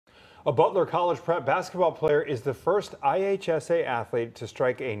A Butler College Prep basketball player is the first IHSA athlete to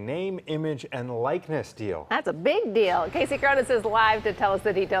strike a name, image, and likeness deal. That's a big deal. Casey Cronus is live to tell us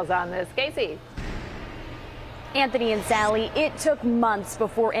the details on this. Casey. Anthony and Sally, it took months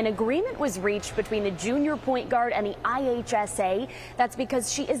before an agreement was reached between the junior point guard and the IHSA. That's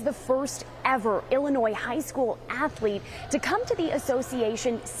because she is the first ever Illinois high school athlete to come to the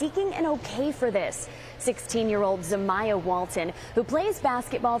association seeking an okay for this. 16-year-old Zamaya Walton, who plays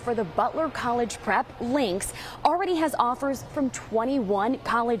basketball for the Butler College Prep Lynx, already has offers from 21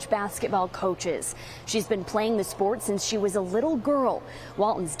 college basketball coaches. She's been playing the sport since she was a little girl.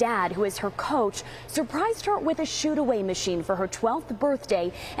 Walton's dad, who is her coach, surprised her with a shoot-away machine for her 12th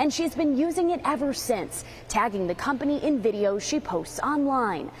birthday, and she's been using it ever since, tagging the company in videos she posts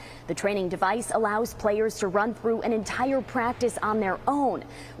online. The training device allows players to run through an entire practice on their own.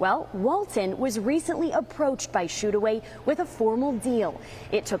 Well, Walton was recently approached by Shootaway with a formal deal.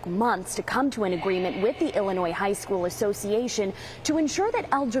 It took months to come to an agreement with the Illinois High School Association to ensure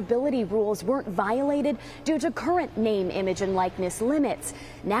that eligibility rules weren't violated due to current name, image, and likeness limits.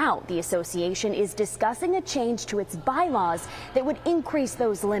 Now, the association is discussing a change to its bylaws that would increase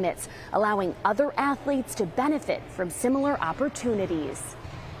those limits, allowing other athletes to benefit from similar opportunities.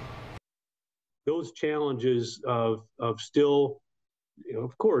 Those challenges of still,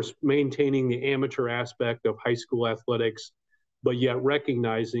 of course, maintaining the amateur aspect of high school athletics, but yet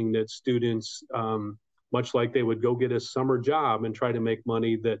recognizing that students, much like they would go get a summer job and try to make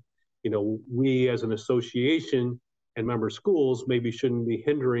money, that, we as an association and member schools maybe shouldn't be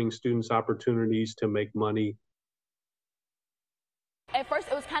hindering students' opportunities to make money. At first,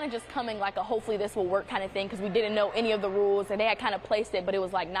 it was kind of just coming like a hopefully this will work kind of thing, because we didn't know any of the rules, and they had kind of placed it, but it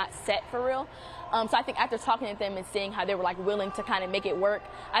was like not set for real. So I think after talking to them and seeing how they were like willing to kind of make it work,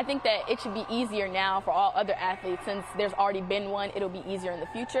 I think that it should be easier now for all other athletes. Since there's already been one, it'll be easier in the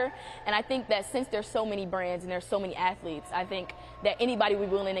future. And I think that since there's so many brands and there's so many athletes, I think that anybody would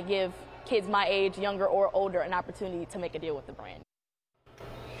be willing to give kids my age, younger or older, an opportunity to make a deal with the brand.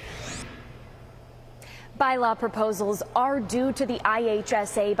 Bylaw proposals are due to the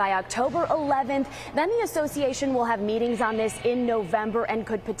IHSA by October 11th. Then the association will have meetings on this in November and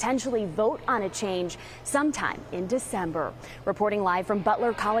could potentially vote on a change sometime in December. Reporting live from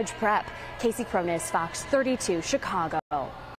Butler College Prep, Casey Cronus, Fox 32, Chicago.